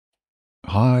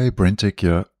Hi, BrenTech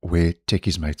here, where tech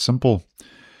is made simple.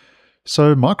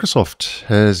 So Microsoft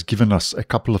has given us a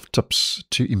couple of tips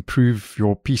to improve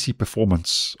your PC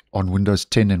performance on Windows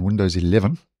 10 and Windows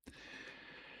 11.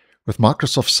 With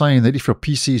Microsoft saying that if your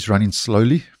PC is running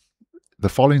slowly, the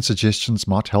following suggestions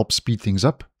might help speed things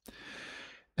up.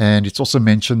 And it's also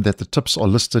mentioned that the tips are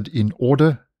listed in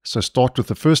order. So start with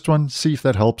the first one, see if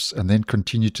that helps, and then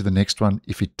continue to the next one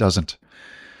if it doesn't.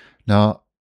 Now,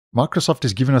 Microsoft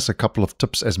has given us a couple of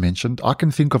tips as mentioned. I can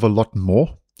think of a lot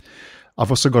more. I've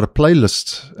also got a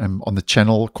playlist on the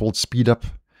channel called Speed Up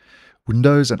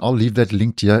Windows, and I'll leave that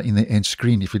linked here in the end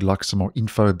screen if you'd like some more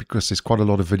info, because there's quite a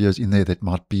lot of videos in there that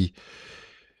might be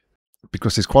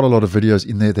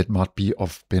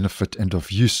of benefit and of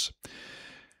use.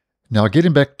 Now,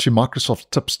 getting back to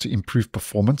Microsoft tips to improve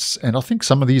performance, and I think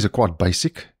some of these are quite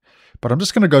basic, but I'm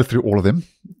just going to go through all of them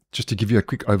just to give you a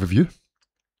quick overview.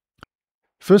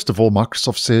 First of all,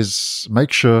 Microsoft says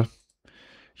make sure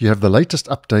you have the latest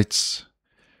updates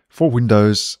for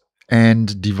Windows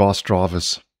and device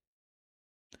drivers.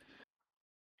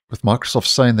 With Microsoft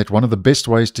saying that one of the best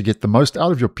ways to get the most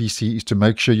out of your PC is to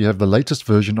make sure you have the latest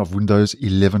version of Windows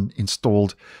 11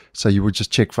 installed. So you would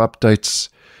just check for updates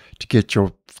to get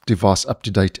your device up to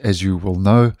date, as you will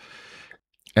know.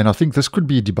 And I think this could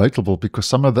be debatable because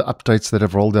some of the updates that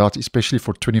have rolled out, especially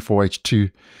for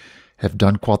 24H2, have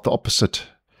done quite the opposite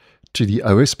to the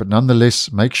OS. But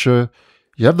nonetheless, make sure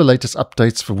you have the latest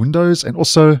updates for Windows and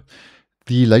also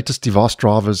the latest device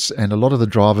drivers. And a lot of the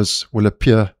drivers will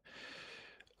appear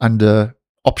under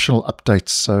optional updates.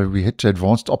 So we head to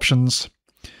advanced options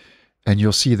and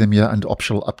you'll see them here under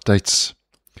optional updates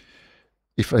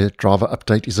if a driver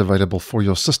update is available for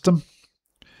your system.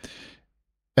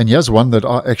 And here's one that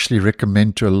I actually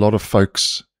recommend to a lot of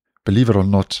folks, believe it or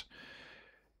not,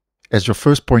 as your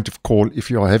first point of call if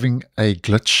you are having a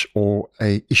glitch or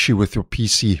a issue with your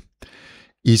PC,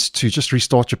 is to just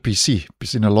restart your PC.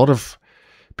 Because in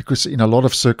a lot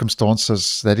of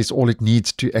circumstances, that is all it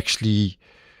needs to actually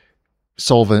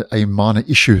solve a minor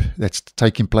issue that's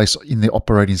taking place in the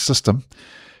operating system.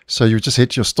 So you just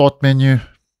head to your start menu,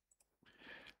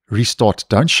 restart,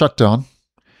 don't shut down,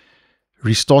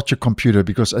 restart your computer,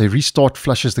 because a restart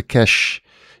flushes the cache,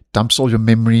 dumps all your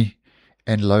memory,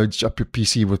 and loads up your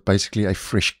PC with basically a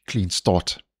fresh, clean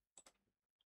start.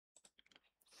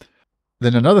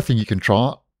 Then another thing you can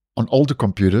try on older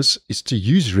computers is to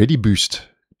use ReadyBoost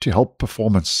to help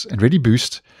performance. And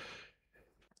ReadyBoost,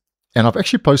 and I've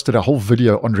actually posted a whole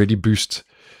video on ReadyBoost.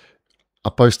 I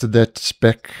posted that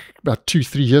back about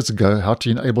 2-3 years ago, how to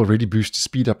enable ReadyBoost to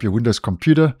speed up your Windows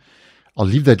computer. I'll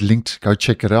leave that linked, go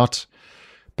check it out.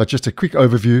 But just a quick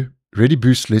overview,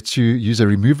 ReadyBoost lets you use a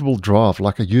removable drive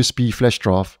like a USB flash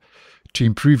drive to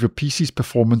improve your PC's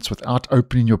performance without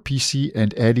opening your PC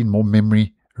and adding more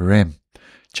memory RAM.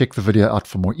 Check the video out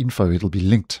for more info, it'll be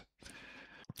linked.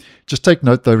 Just take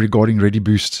note though regarding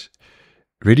ReadyBoost.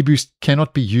 ReadyBoost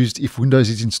cannot be used if Windows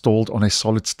is installed on a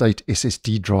solid-state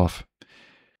SSD drive.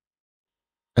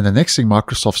 And the next thing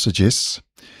Microsoft suggests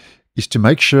is to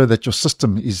make sure that your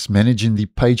system is managing the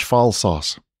page file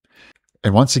size.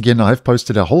 And once again, I have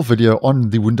posted a whole video on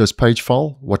the Windows page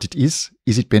file, what it is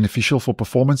it beneficial for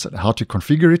performance, and how to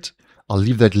configure it. I'll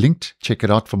leave that linked, check it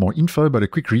out for more info, but a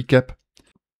quick recap.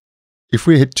 If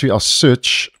we head to our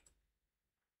search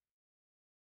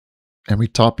and we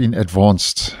type in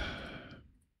advanced,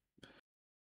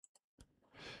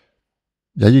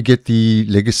 there you get the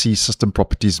legacy system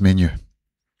properties menu.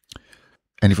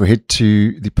 And if we head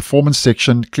to the performance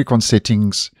section, click on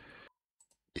settings,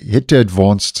 head to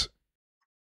advanced,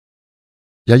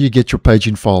 here you get your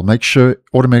paging file. Make sure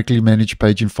automatically manage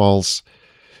paging files.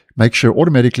 Make sure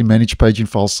automatically manage paging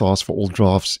file size for all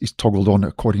drives is toggled on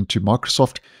according to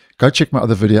Microsoft. Go check my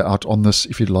other video out on this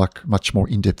if you'd like much more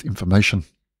in-depth information.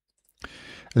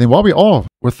 And then while we are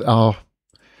with our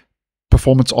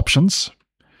performance options,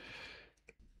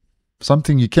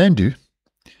 something you can do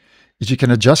is you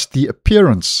can adjust the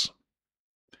appearance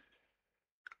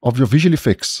of your visual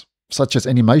effects, such as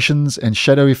animations and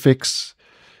shadow effects.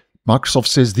 Microsoft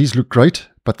says these look great,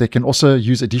 but they can also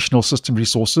use additional system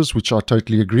resources, which I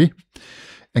totally agree,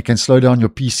 and can slow down your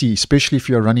PC, especially if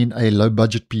you're running a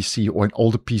low-budget PC or an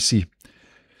older PC.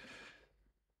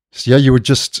 So yeah, you would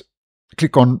just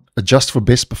click on Adjust for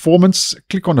Best Performance,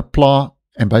 click on Apply,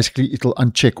 and basically it'll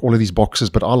uncheck all of these boxes,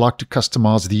 but I like to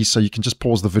customize these, so you can just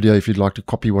pause the video if you'd like to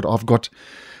copy what I've got.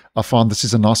 I find this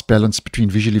is a nice balance between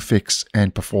visual effects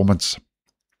and performance.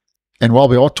 And while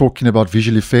we are talking about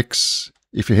visual effects,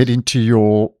 if you head into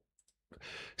your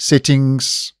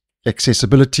settings,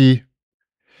 accessibility,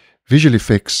 visual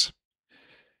effects,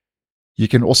 you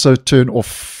can also turn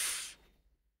off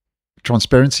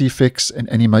transparency effects,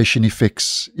 and animation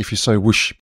effects if you so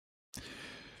wish.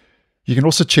 You can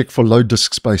also check for low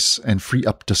disk space and free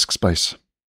up disk space.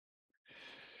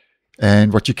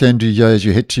 And what you can do here is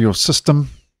you head to your system,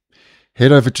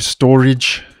 head over to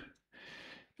storage,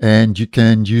 and you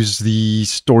can use the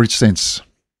storage sense.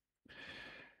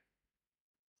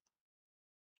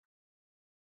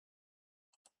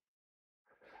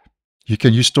 You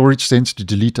can use storage sense to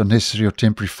delete unnecessary or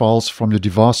temporary files from your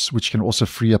device, which can also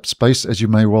free up space, as you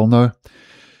may well know.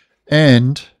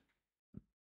 And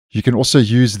you can also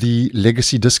use the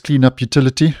legacy disk cleanup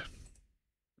utility.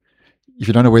 If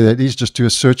you don't know where that is, just do a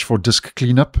search for disk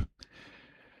cleanup.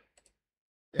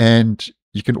 And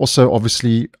you can also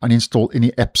obviously uninstall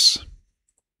any apps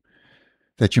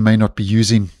that you may not be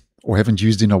using or haven't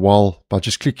used in a while by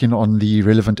just clicking on the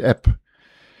relevant app,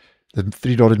 the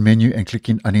three-dotted menu, and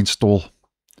clicking uninstall.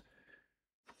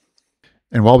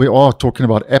 And while we are talking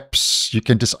about apps, you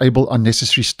can disable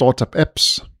unnecessary startup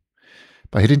apps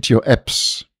by heading to your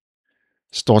apps,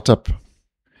 startup.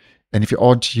 And if you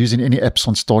aren't using any apps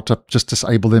on startup, just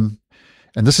disable them.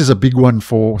 And this is a big one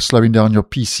for slowing down your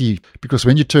PC, because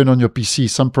when you turn on your PC,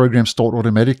 some programs start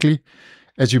automatically,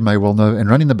 as you may well know, and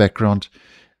run in the background.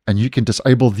 And you can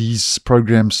disable these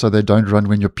programs so they don't run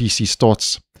when your PC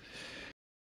starts.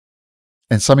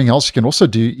 And something else you can also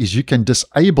do is you can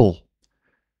disable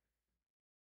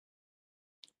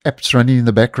apps running in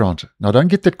the background. Now, don't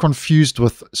get that confused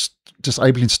with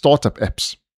disabling startup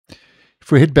apps.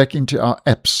 If we head back into our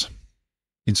apps,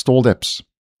 installed apps,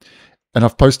 and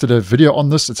I've posted a video on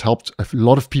this, it's helped a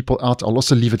lot of people out. I'll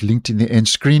also leave it linked in the end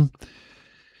screen.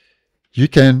 You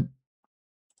can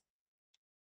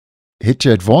head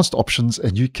to advanced options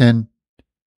and you can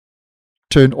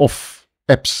turn off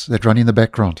apps that run in the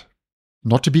background.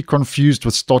 Not to be confused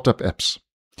with startup apps.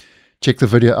 Check the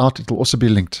video out, it will also be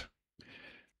linked.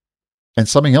 And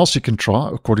something else you can try,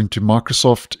 according to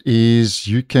Microsoft, is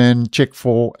you can check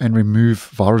for and remove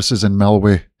viruses and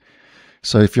malware.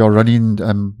 So if you're running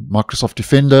Microsoft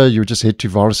Defender, you just head to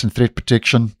Virus and Threat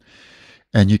Protection,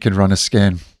 and you can run a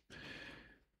scan.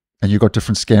 And you've got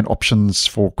different scan options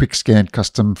for quick scan,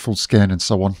 custom, full scan, and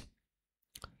so on.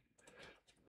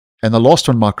 And the last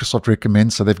one Microsoft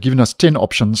recommends, so they've given us 10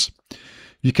 options.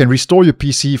 You can restore your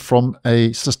PC from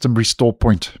a system restore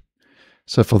point.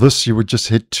 So for this, you would just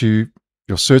head to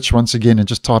your search once again and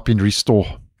just type in restore.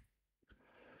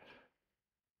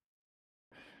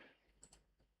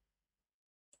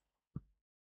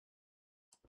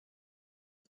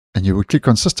 And you would click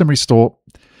on system restore,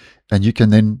 and you can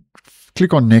then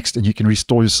click on next, and you can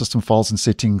restore your system files and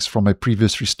settings from a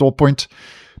previous restore point,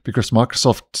 because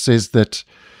Microsoft says that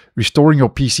restoring your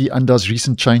PC undoes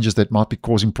recent changes that might be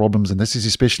causing problems, and this is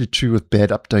especially true with bad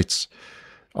updates.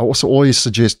 I also always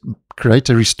suggest create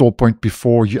a restore point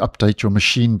before you update your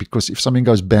machine, because if something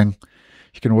goes bang,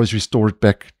 you can always restore it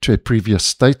back to a previous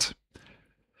state.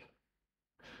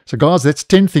 So guys, that's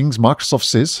 10 things Microsoft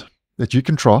says that you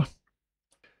can try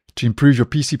to improve your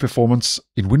PC performance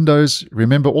in Windows.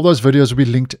 Remember, all those videos will be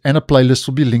linked, and a playlist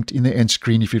will be linked in the end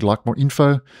screen if you'd like more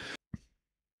info.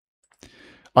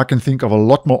 I can think of a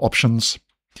lot more options.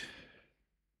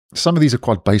 Some of these are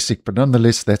quite basic, but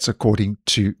nonetheless, that's according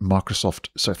to Microsoft.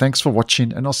 So thanks for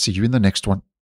watching, and I'll see you in the next one.